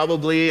well,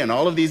 probably, and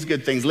all of these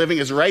good things, living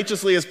as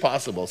righteously as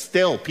possible,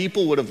 still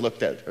people would have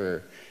looked at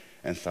her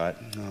and thought,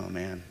 "Oh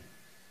man,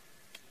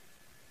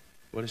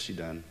 what has she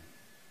done?"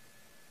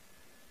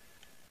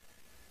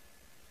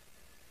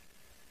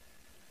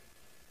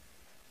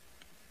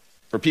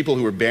 For people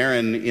who were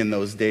barren in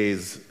those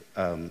days,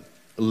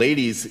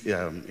 ladies,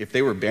 if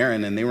they were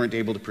barren and they weren't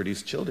able to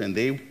produce children,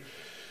 they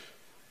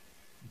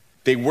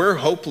were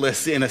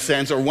hopeless in a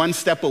sense, or one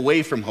step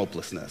away from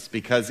hopelessness,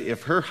 because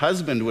if her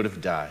husband would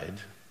have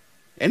died,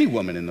 any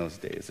woman in those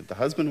days, if the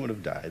husband would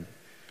have died,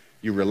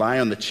 you rely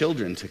on the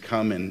children to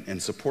come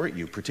and support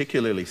you,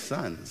 particularly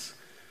sons.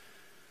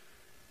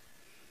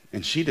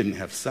 And she didn't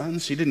have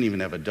sons. She didn't even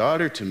have a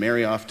daughter to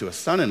marry off to a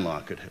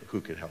son-in-law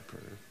who could help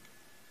her.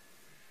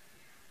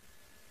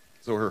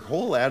 So her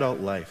whole adult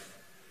life,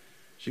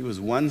 she was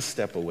one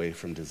step away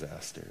from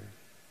disaster.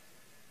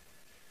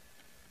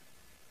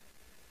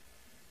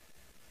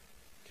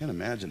 Can't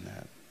imagine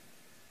that.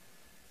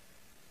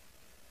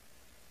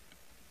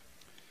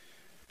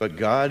 But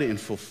God, in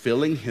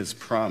fulfilling his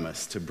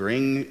promise to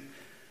bring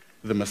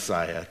the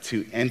Messiah,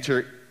 to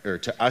enter or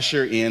to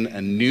usher in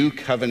a new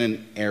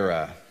covenant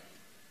era,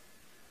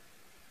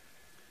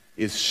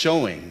 is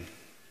showing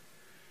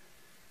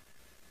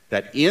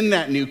that in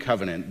that new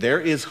covenant there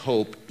is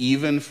hope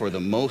even for the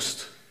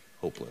most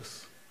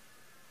hopeless.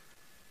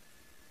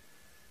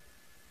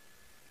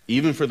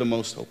 Even for the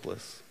most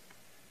hopeless.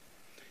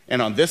 And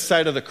on this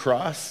side of the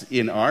cross,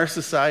 in our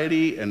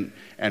society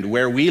and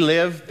where we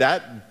live,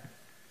 that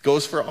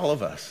goes for all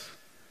of us.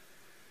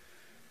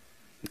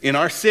 In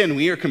our sin,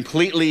 we are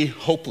completely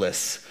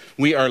hopeless.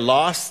 We are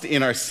lost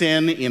in our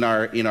sin, in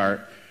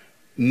our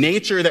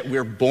nature that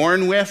we're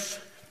born with,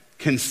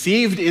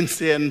 conceived in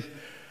sin.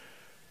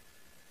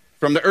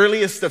 From the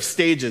earliest of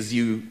stages,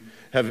 you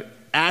have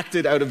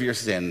acted out of your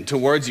sin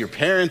towards your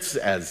parents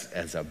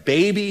as a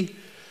baby,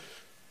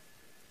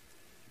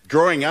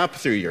 growing up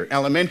through your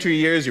elementary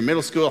years, your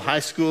middle school, high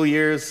school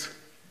years,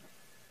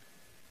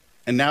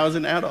 and now as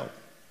an adult.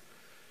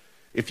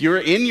 If you're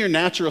in your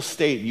natural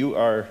state, you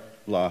are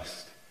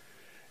lost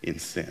in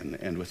sin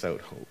and without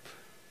hope.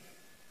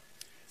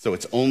 So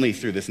it's only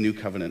through this new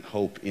covenant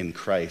hope in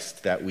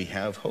Christ that we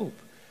have hope.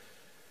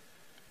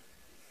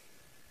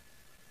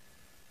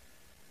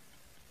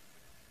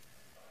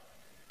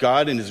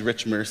 God, in his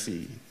rich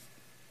mercy,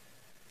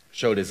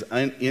 showed his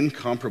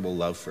incomparable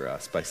love for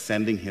us by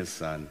sending his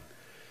Son,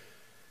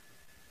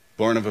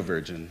 born of a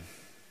virgin.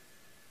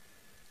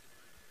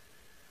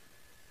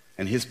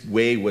 And his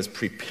way was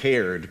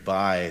prepared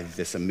by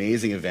this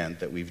amazing event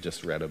that we've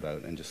just read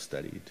about and just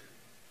studied.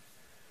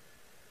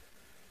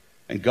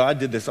 And God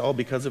did this all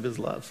because of his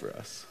love for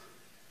us.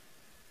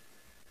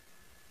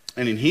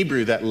 And in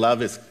Hebrew, that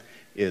love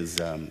is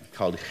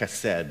called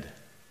chesed.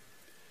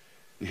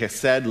 And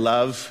chesed,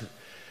 love,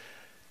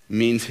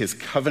 means his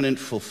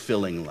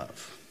covenant-fulfilling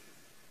love.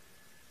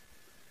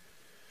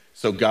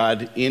 So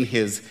God, in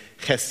his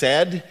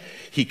chesed,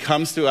 he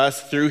comes to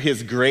us through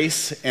his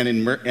grace and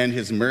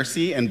his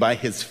mercy, and by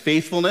his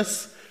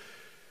faithfulness,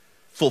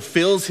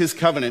 fulfills his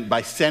covenant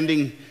by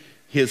sending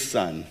his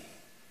Son,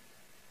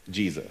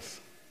 Jesus.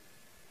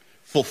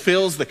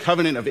 Fulfills the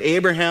covenant of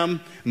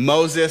Abraham,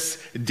 Moses,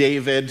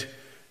 David,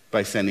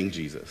 by sending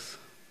Jesus.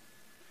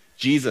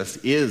 Jesus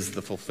is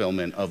the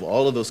fulfillment of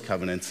all of those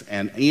covenants,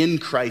 and in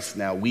Christ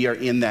now we are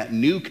in that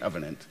new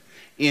covenant,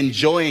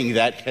 enjoying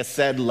that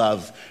chesed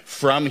love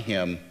from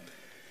him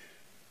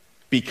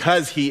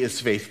because he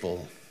is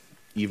faithful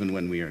even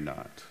when we are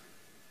not.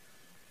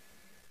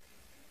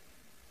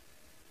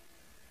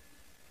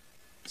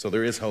 So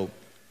there is hope.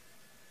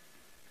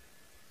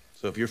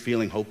 So if you're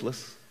feeling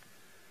hopeless,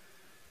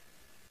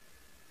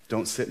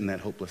 don't sit in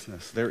that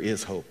hopelessness. There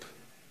is hope.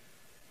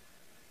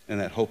 And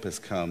that hope has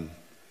come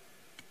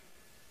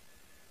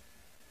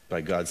by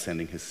God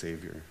sending his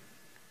Savior.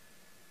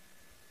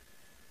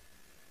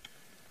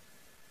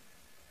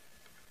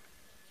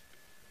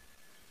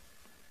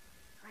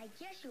 I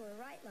guess you were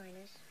right,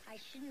 Linus. I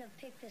shouldn't have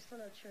picked this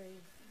little tree.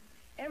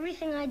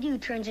 Everything I do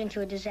turns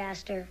into a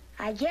disaster.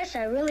 I guess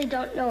I really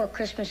don't know what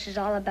Christmas is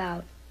all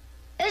about.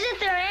 Isn't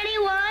there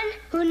anyone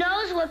who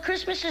knows what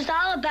Christmas is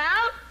all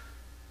about?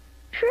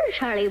 Sure,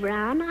 Charlie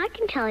Brown. I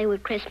can tell you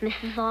what Christmas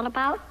is all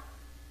about.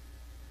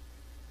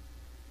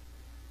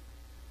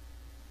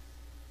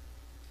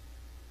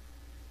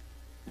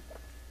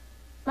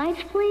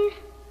 Lights, please.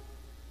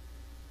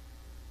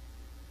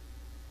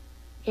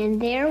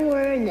 And there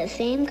were in the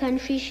same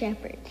country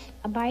shepherds,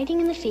 abiding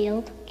in the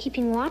field,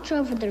 keeping watch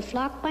over their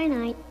flock by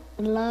night.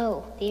 And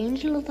lo, the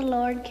angel of the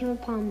Lord came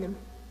upon them.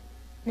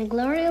 And the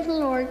glory of the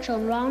Lord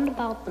shone round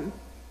about them.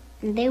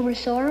 And they were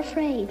sore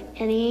afraid.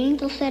 And the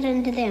angel said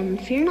unto them,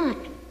 Fear not.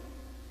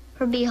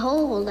 For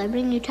behold, I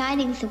bring you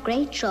tidings of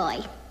great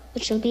joy,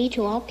 which shall be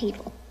to all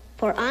people.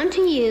 For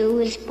unto you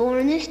is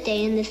born this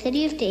day in the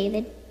city of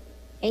David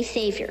a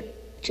Savior,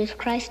 which is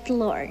Christ the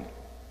Lord.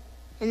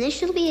 And this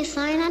shall be a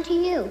sign unto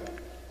you.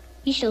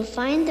 Ye shall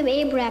find the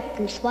babe wrapped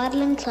in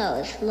swaddling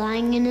clothes,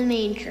 lying in a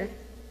manger.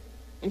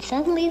 And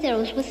suddenly there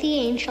was with the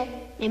angel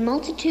a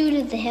multitude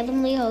of the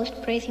heavenly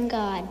host praising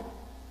God,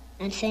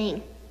 and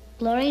saying,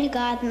 Glory to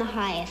God in the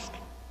highest,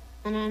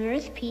 and on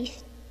earth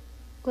peace,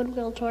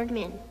 goodwill toward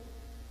men.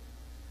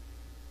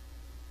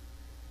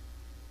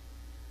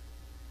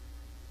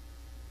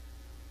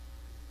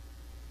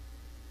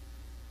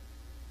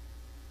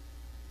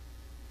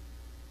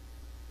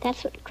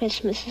 That's what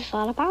Christmas is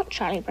all about,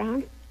 Charlie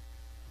Brown.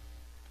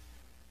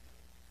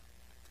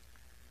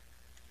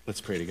 Let's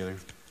pray together.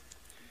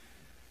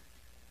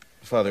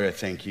 Father, I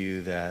thank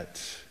you that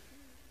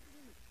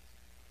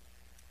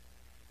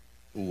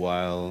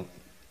while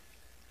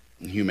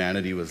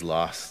humanity was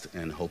lost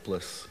and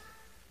hopeless,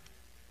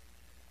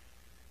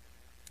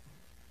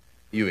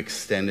 you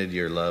extended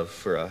your love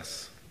for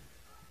us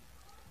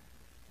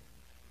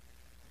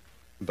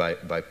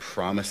by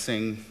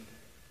promising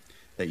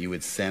that you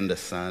would send a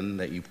son,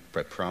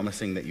 by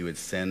promising that you would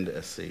send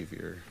a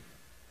Savior.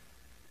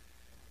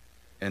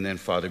 And then,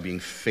 Father, being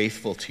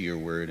faithful to your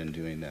word and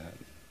doing that.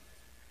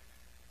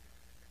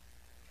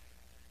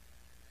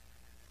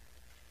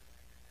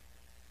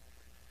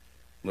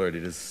 Lord,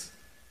 it is,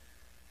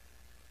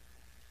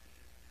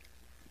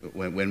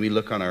 when we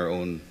look on our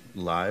own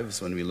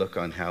lives, when we look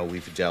on how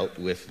we've dealt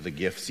with the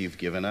gifts you've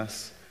given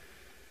us,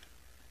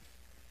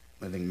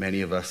 I think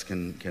many of us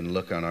can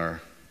look on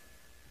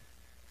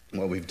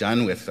what we've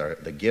done with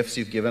the gifts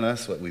you've given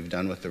us, what we've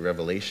done with the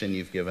revelation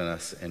you've given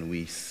us, and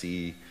we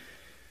see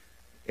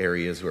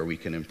areas where we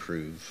can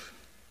improve,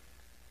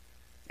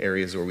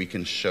 areas where we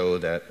can show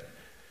that,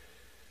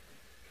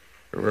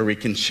 or where we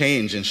can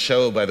change and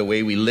show by the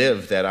way we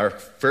live that our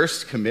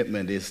first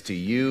commitment is to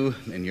you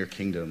and your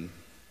kingdom.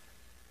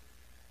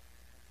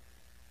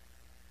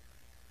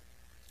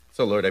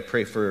 So, Lord, I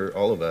pray for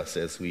all of us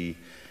as we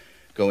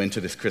go into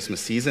this Christmas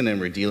season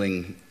and we're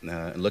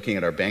looking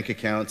at our bank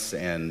accounts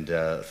and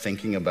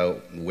thinking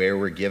about where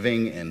we're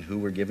giving and who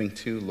we're giving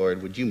to.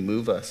 Lord, would you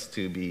move us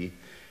to be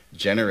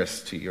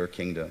generous to your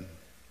kingdom,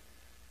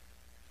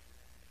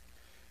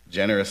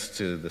 generous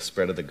to the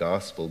spread of the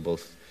gospel,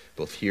 both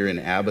here in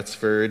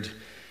Abbotsford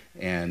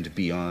and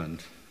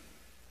beyond.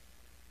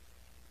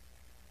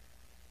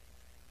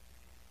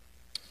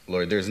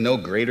 Lord, there's no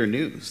greater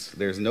news.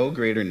 There's no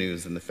greater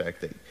news than the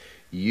fact that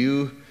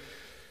you,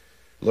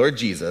 Lord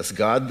Jesus,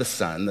 God the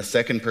Son, the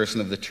second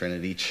person of the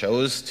Trinity,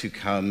 chose to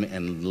come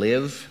and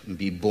live and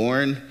be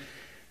born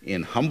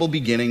in humble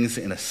beginnings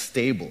in a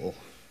stable,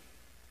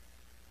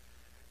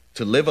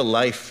 to live a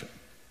life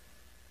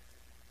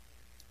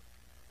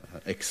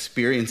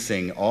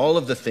experiencing all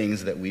of the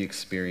things that we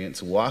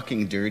experience,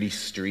 walking dirty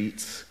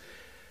streets,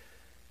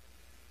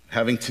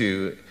 having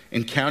to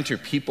encounter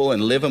people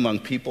and live among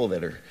people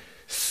that are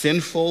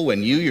sinful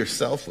when you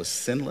yourself was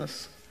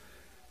sinless.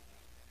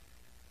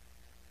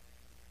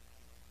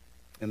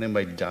 And then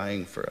by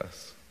dying for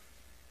us,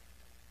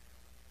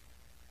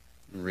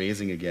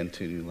 raising again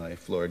to new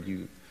life, Lord,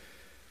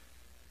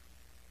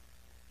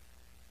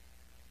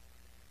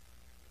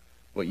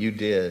 what you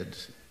did,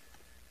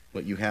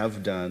 what you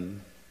have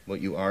done, what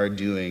you are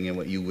doing, and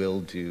what you will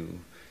do,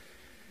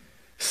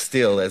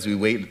 still as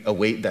we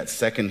await that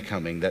second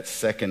coming, that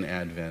second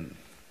advent.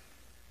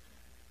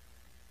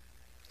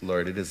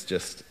 Lord, it is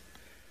just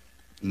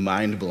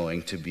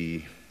mind-blowing to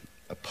be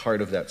a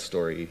part of that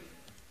story.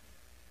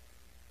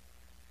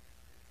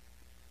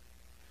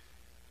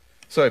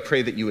 So I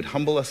pray that you would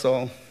humble us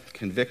all,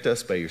 convict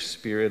us by your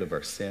Spirit of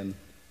our sin,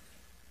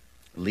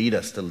 lead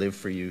us to live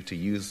for you, to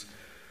use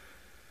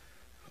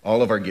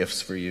all of our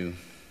gifts for you,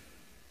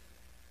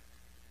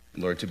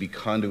 Lord, to be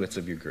conduits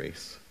of your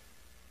grace.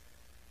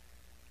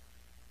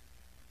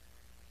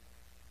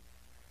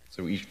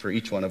 So for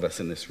each one of us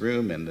in this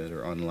room and that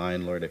are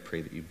online, Lord, I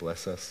pray that you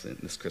bless us in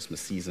this Christmas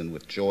season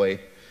with joy.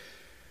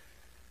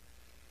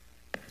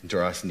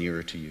 Draw us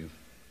nearer to you.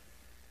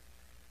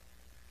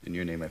 In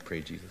your name I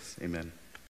pray, Jesus. Amen.